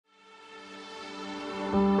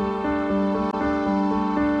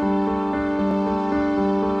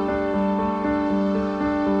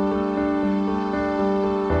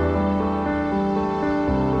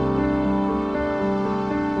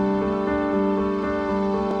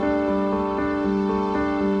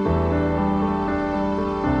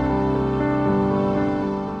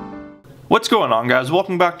What's going on, guys?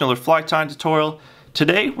 Welcome back to another fly tying tutorial.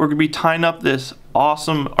 Today we're going to be tying up this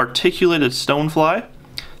awesome articulated stonefly.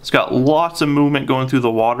 It's got lots of movement going through the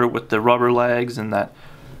water with the rubber legs and that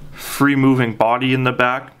free moving body in the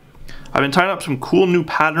back. I've been tying up some cool new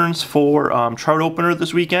patterns for trout opener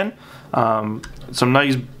this weekend. Some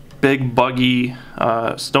nice big buggy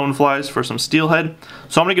stoneflies for some steelhead.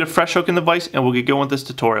 So I'm going to get a fresh hook in the vise and we'll get going with this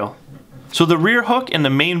tutorial. So the rear hook and the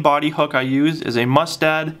main body hook I use is a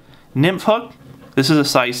Mustad Nymph hook. This is a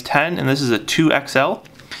size 10 and this is a 2XL.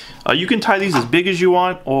 You can tie these as big as you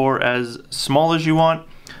want or as small as you want.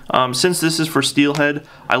 Since this is for steelhead,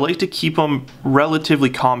 I like to keep them relatively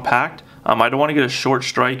compact. I don't want to get a short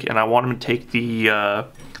strike and I want them to take the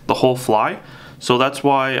whole fly. So that's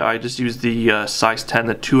why I just use the size 10,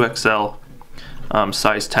 the 2XL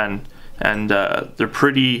size 10, and they're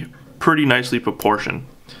pretty nicely proportioned.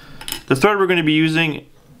 The thread we're going to be using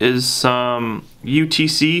is some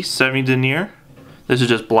UTC semi-denier. This is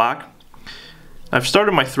just black. I've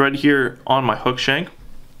started my thread here on my hook shank.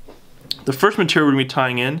 The first material we're going to be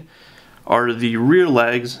tying in are the rear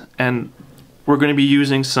legs, and we're going to be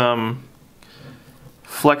using some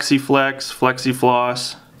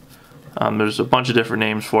Flexifloss. There's a bunch of different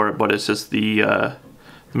names for it, but it's just the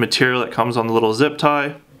material that comes on the little zip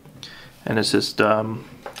tie, and it's just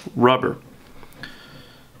rubber.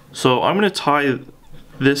 So I'm going to tie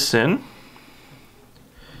this in,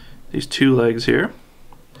 these two legs here.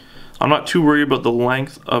 I'm not too worried about the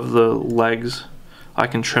length of the legs. I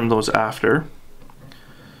can trim those after.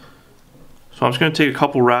 So I'm just going to take a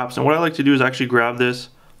couple wraps, and what I like to do is actually grab this,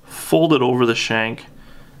 fold it over the shank,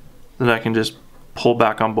 then I can just pull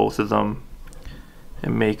back on both of them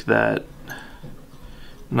and make that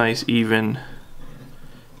nice even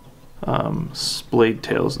splayed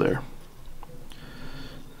tails there.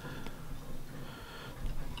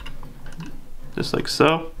 Just like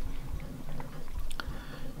so.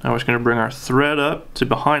 Now we're just going to bring our thread up to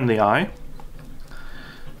behind the eye.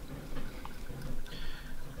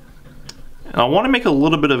 And I want to make a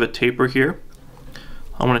little bit of a taper here.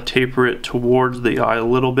 I want to taper it towards the eye a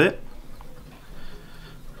little bit,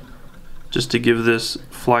 just to give this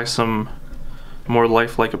fly some more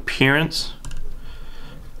lifelike appearance.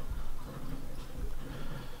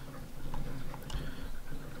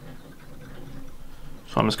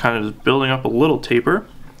 So I'm just kind of building up a little taper.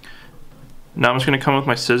 Now I'm just going to come with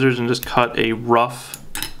my scissors and just cut a rough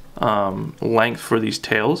length for these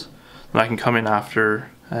tails. And I can come in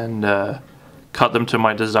after and cut them to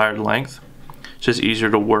my desired length. It's just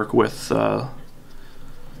easier to work with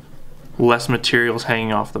less materials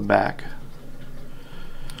hanging off the back.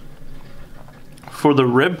 For the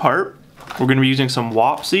rib part, we're going to be using some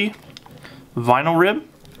Wapsi vinyl rib.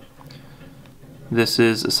 This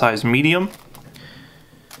is a size medium.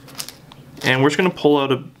 And we're just going to pull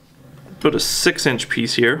out about a 6-inch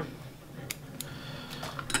piece here.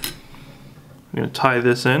 I'm going to tie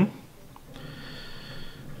this in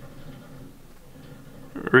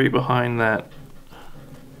right behind that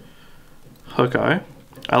hook eye.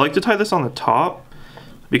 I like to tie this on the top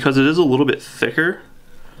because it is a little bit thicker.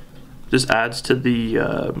 Just adds to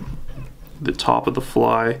the top of the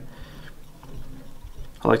fly.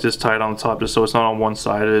 I like to just tie it on the top just so it's not on one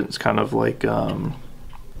side. It's kind of like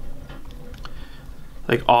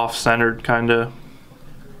off-centered, kind of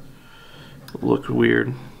look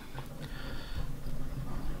weird.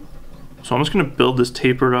 So I'm just going to build this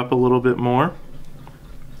taper up a little bit more.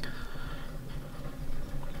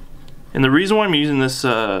 And the reason why I'm using this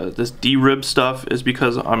this D-rib stuff is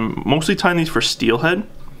because I'm mostly tying these for steelhead,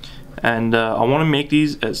 and I want to make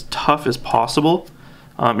these as tough as possible.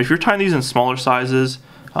 If you're tying these in smaller sizes,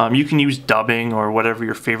 you can use dubbing or whatever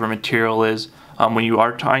your favorite material is when you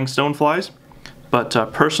are tying stoneflies. But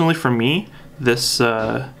personally for me, this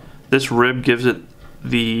rib gives it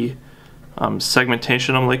the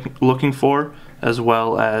segmentation I'm looking for, as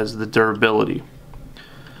well as the durability.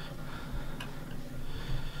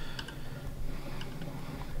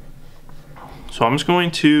 So I'm just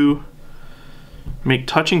going to make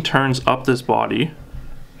touching turns up this body.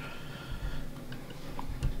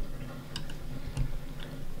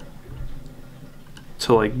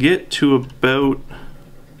 Till I get to about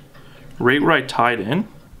right where I tied in.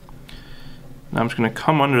 Now I'm just going to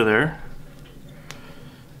come under there,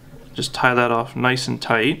 just tie that off nice and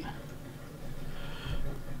tight.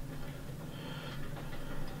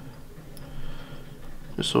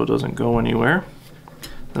 Just so it doesn't go anywhere.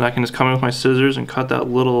 Then I can just come in with my scissors and cut that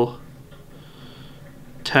little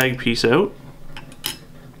tag piece out.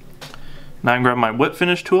 Now I can grab my whip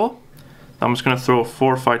finish tool. I'm just going to throw a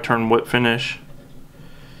 4 or 5 turn whip finish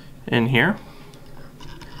in here.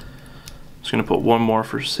 Just going to put one more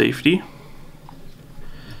for safety.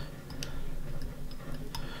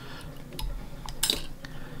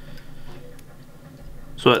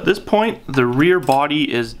 So at this point, the rear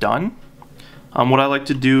body is done. What I like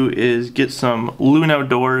to do is get some Loon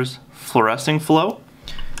Outdoors Fluorescing Flow,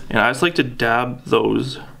 and I just like to dab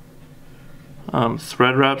those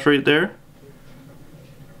thread wraps right there,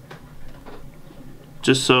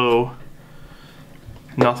 just so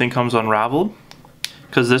nothing comes unraveled,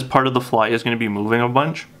 because this part of the fly is going to be moving a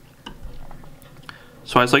bunch.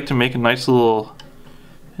 So I just like to make a nice little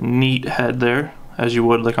neat head there, as you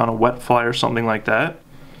would like on a wet fly or something like that.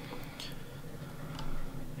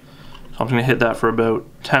 So I'm going to hit that for about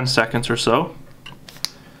 10 seconds or so.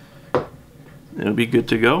 It'll be good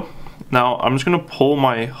to go. Now I'm just going to pull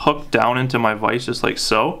my hook down into my vise just like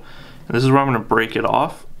so. And this is where I'm going to break it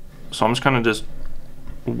off. So I'm just kind of just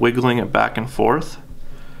wiggling it back and forth.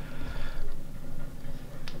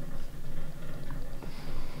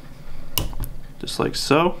 Just like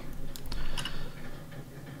so.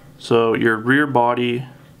 So your rear body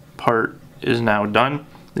part is now done.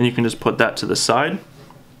 Then you can just put that to the side.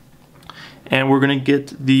 And we're going to get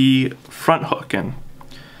the front hook in.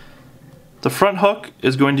 The front hook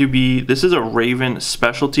is going to be, this is a Raven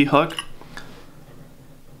specialty hook.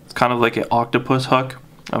 It's kind of like an octopus hook.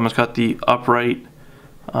 It's got the upright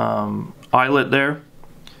eyelet there.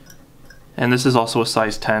 And this is also a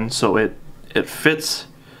size 10, so it fits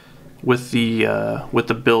with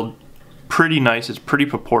the build pretty nice. It's pretty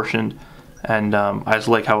proportioned, and I just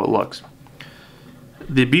like how it looks.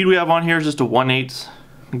 The bead we have on here is just a 1/8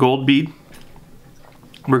 gold bead.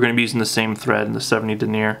 We're going to be using the same thread, the 70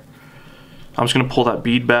 denier. I'm just going to pull that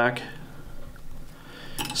bead back,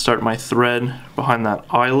 start my thread behind that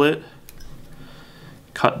eyelet,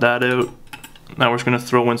 cut that out. Now we're just going to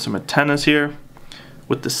throw in some antennas here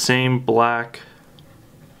with the same black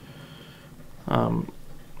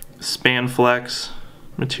Spanflex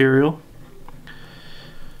material.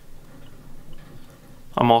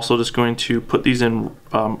 I'm also just going to put these in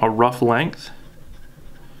a rough length.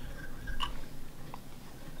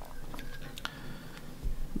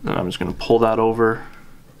 Then I'm just going to pull that over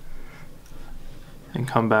and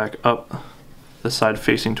come back up the side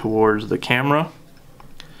facing towards the camera,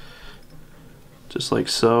 just like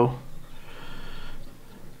so.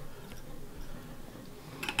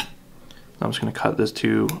 I'm just going to cut this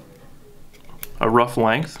to a rough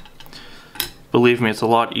length. Believe me, it's a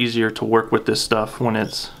lot easier to work with this stuff when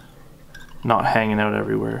it's not hanging out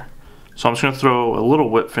everywhere. So I'm just going to throw a little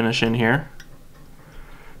whip finish in here.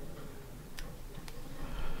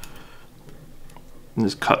 And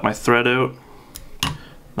just cut my thread out.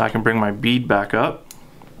 Now I can bring my bead back up.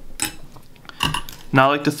 Now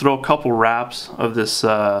I like to throw a couple wraps of this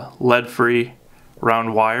lead-free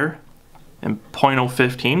round wire in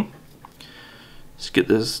 0.015. Just get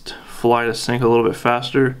this fly to sink a little bit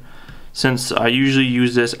faster, since I usually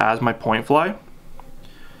use this as my point fly.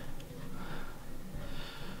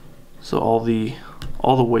 So all the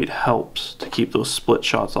weight helps to keep those split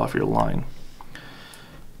shots off your line.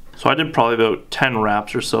 So I did probably about 10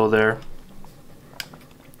 wraps or so there.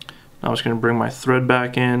 Now I'm just going to bring my thread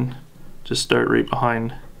back in, just start right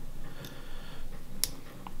behind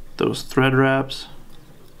those thread wraps.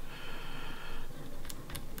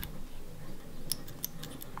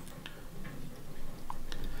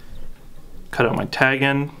 Cut out my tag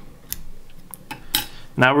end.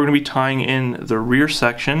 Now we're going to be tying in the rear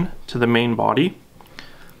section to the main body.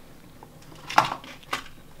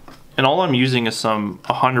 And all I'm using is some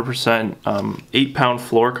 100% 8-pound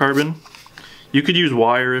fluorocarbon. You could use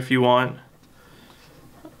wire if you want,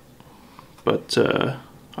 but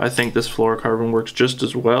I think this fluorocarbon works just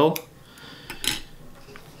as well.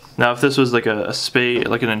 Now if this was like a spade,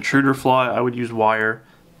 like an intruder fly, I would use wire,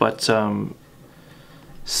 but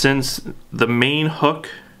since the main hook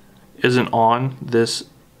isn't on this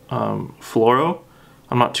fluoro,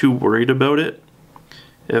 I'm not too worried about it.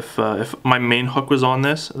 If my main hook was on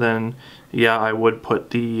this, then yeah, I would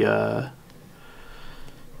put the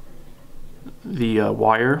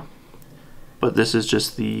wire, but this is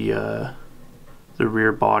just the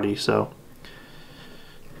rear body. So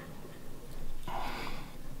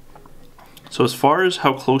as far as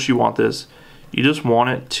how close you want this, you just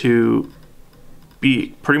want it to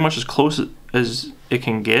be pretty much as close as it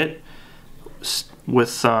can get,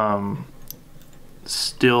 with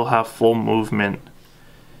still have full movement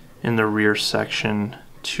in the rear section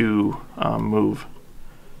to move.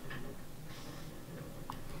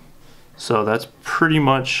 So that's pretty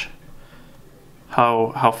much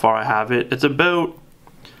how far I have it. It's about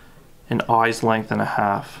an eye's length and a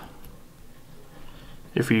half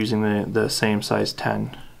if you're using the same size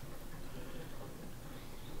 10.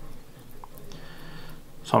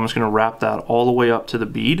 So I'm just going to wrap that all the way up to the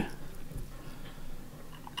bead.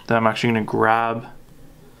 Then I'm actually going to grab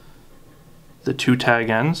the 2 tag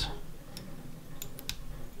ends.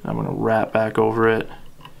 I'm going to wrap back over it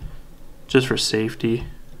just for safety.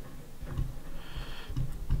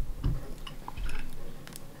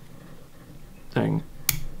 Then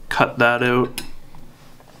cut that out.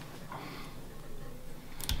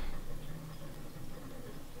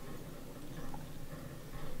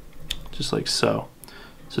 Just like so.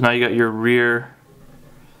 So now you got your rear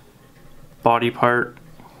body part,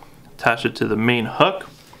 attach it to the main hook.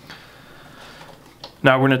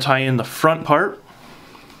 Now we're going to tie in the front part.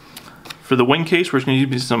 For the wing case, we're just going to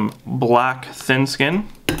use some black thin skin.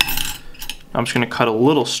 I'm just going to cut a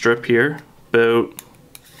little strip here, about,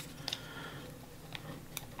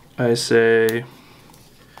 I say,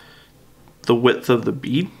 the width of the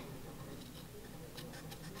bead.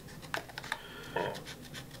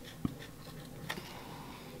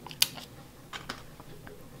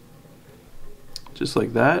 Just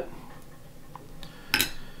like that.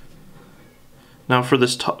 Now for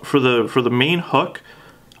this for the main hook,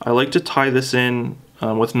 I like to tie this in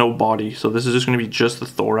with no body. So this is just going to be just the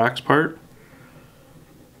thorax part.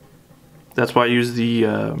 That's why I use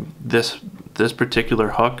the this particular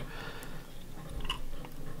hook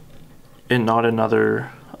and not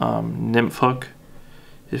another nymph hook,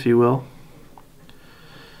 if you will.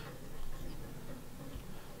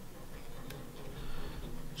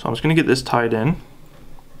 So I'm just going to get this tied in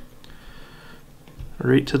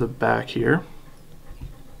right to the back here.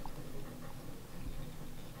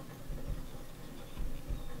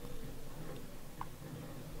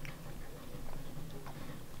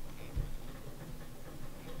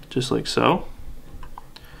 Just like so.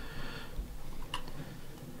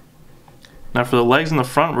 Now for the legs in the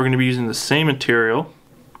front, we're going to be using the same material.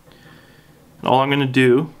 And all I'm going to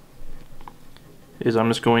do is I'm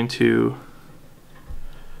just going to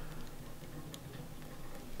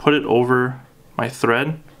put it over my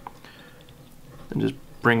thread and just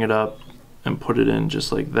bring it up and put it in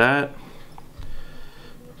just like that.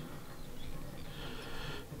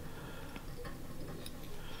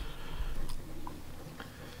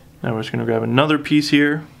 Now we're just going to grab another piece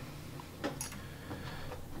here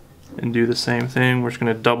and do the same thing. We're just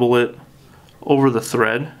going to double it over the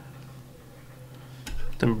thread,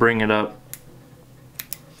 then bring it up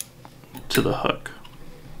to the hook.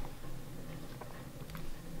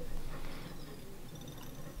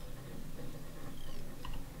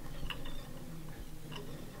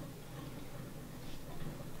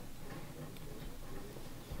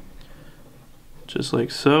 Just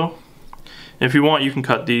like so. If you want, you can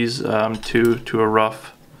cut these to a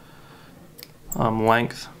rough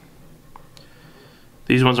length.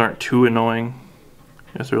 These ones aren't too annoying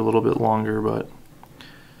if they're a little bit longer, but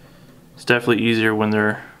it's definitely easier when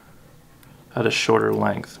they're at a shorter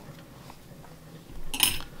length.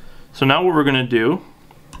 So now what we're going to do,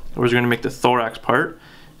 we're going to make the thorax part.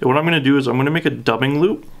 And what I'm going to do is I'm going to make a dubbing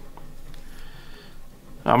loop.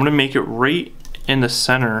 I'm going to make it right in the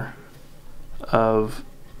center of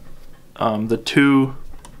the 2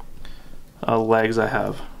 legs I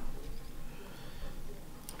have.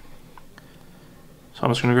 So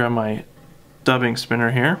I'm just going to grab my dubbing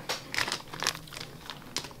spinner here.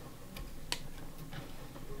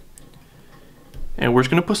 And we're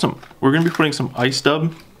just going to put we're going to be putting some ice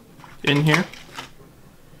dub in here.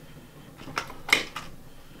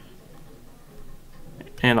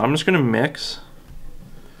 And I'm just going to mix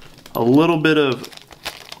a little bit of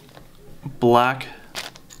black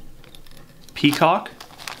peacock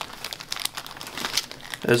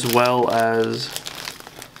as well as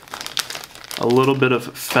a little bit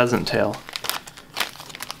of pheasant tail.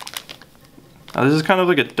 Now this is kind of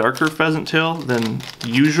like a darker pheasant tail than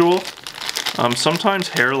usual. Sometimes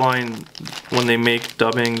Hairline, when they make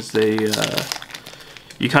dubbings, they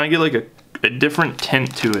you kind of get like a different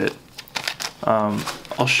tint to it.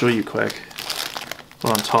 I'll show you quick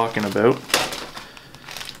what I'm talking about.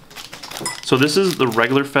 So this is the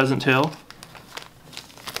regular pheasant tail,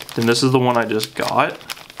 then this is the one I just got.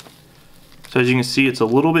 So as you can see, it's a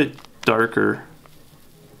little bit darker.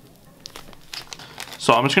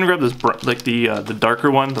 So I'm just gonna grab this like the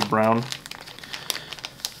darker one, the brown.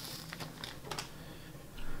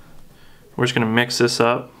 We're just gonna mix this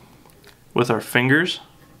up with our fingers.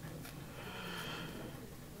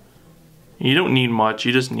 You don't need much,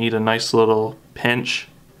 you just need a nice little pinch.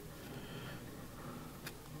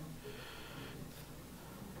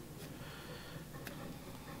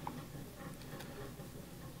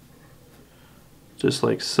 Just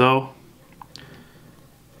like so.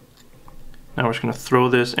 Now we're just going to throw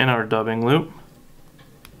this in our dubbing loop.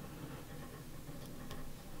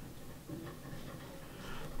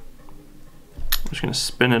 I'm just going to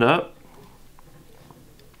spin it up.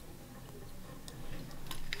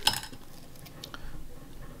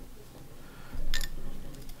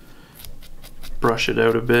 brush it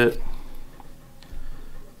out a bit.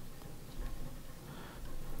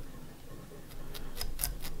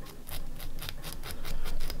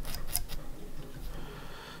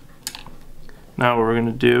 Now what we're going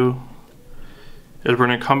to do is we're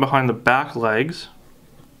going to come behind the back legs,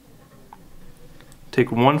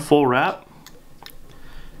 take one full wrap, then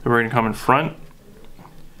we're going to come in front,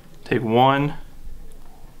 take 1,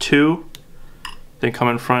 2, then come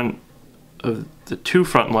in front of the 2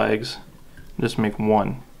 front legs, and just make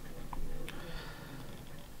 1.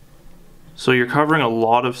 So you're covering a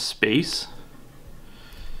lot of space,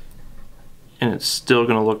 and it's still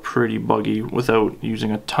going to look pretty buggy without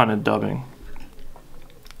using a ton of dubbing.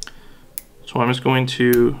 So I'm just going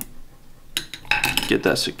to get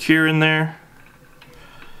that secure in there.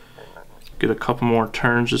 Get a couple more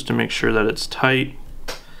turns just to make sure that it's tight.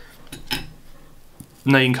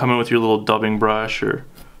 Now you can come in with your little dubbing brush or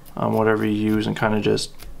whatever you use and kind of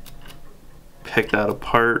just pick that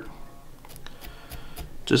apart.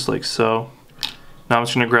 Just like so. Now I'm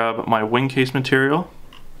just going to grab my Wingcase material.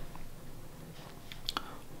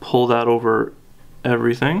 Pull that over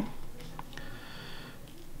everything.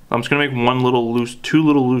 I'm just going to make 2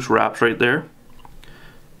 little loose wraps right there,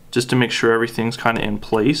 just to make sure everything's kind of in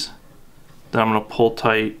place. Then I'm going to pull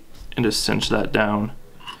tight and just cinch that down.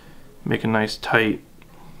 Make a nice tight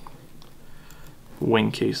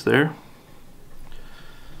wing case there.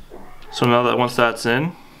 So now that once that's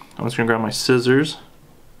in, I'm just going to grab my scissors,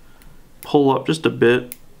 pull up just a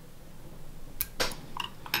bit,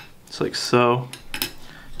 just like so.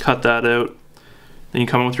 Cut that out. Then you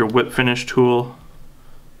come in with your whip finish tool.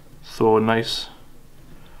 Throw a nice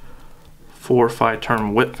 4 or 5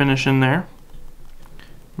 turn whip finish in there.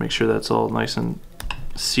 Make sure that's all nice and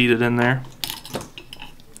seated in there.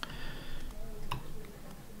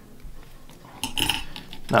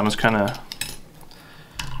 Now I'm just kind of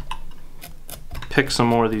pick some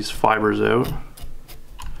more of these fibers out,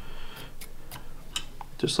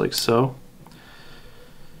 just like so.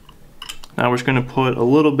 Now we're just going to put a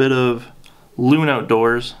little bit of Loon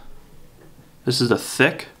Outdoors. This is a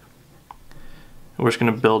thick. We're just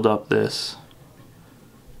going to build up this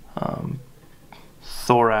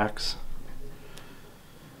Thorax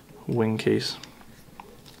wing case.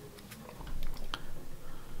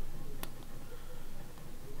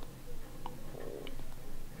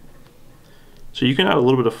 So you can add a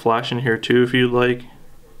little bit of flash in here too if you'd like.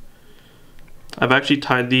 I've actually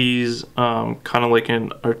tied these kind of like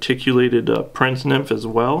an articulated Prince Nymph as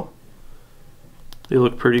well. They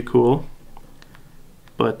look pretty cool.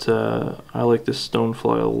 But I like this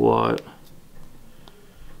Stonefly a lot.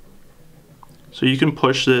 So you can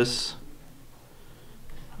push this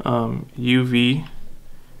UV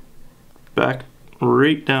back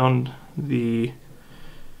right down the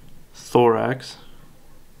thorax,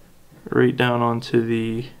 right down onto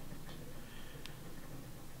the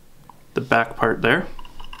back part there.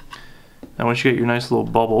 Now once you get your nice little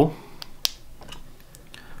bubble,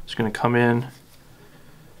 just going to come in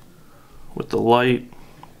with the light,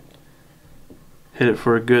 hit it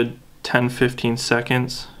for a good 10-15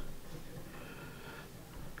 seconds.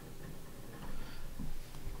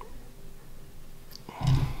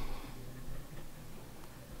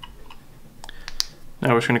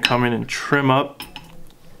 Now we're just going to come in and trim up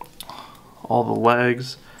all the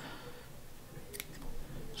legs.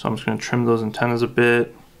 So I'm just going to trim those antennas a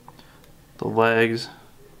bit, the legs,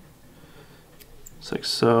 just like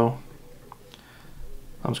so.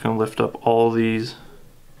 I'm just going to lift up all these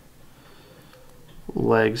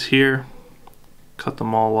legs here, cut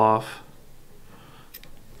them all off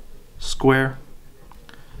square,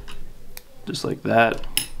 just like that.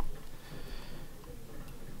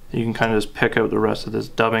 You can kind of just pick out the rest of this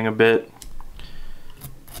dubbing a bit.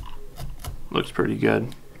 Looks pretty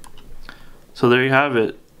good. So there you have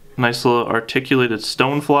it. Nice little articulated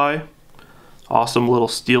Stonefly. Awesome little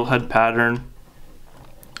steelhead pattern.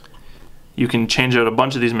 You can change out a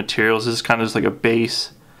bunch of these materials. This is kind of just like a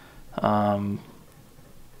base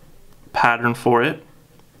pattern for it.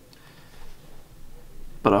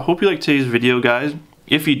 But I hope you liked today's video, guys.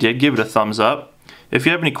 If you did, give it a thumbs up. If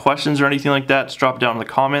you have any questions or anything like that, just drop it down in the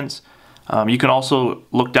comments. You can also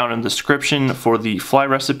look down in the description for the fly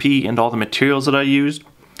recipe and all the materials that I used.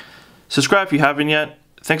 Subscribe if you haven't yet.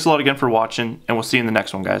 Thanks a lot again for watching, and we'll see you in the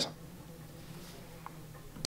next one, guys.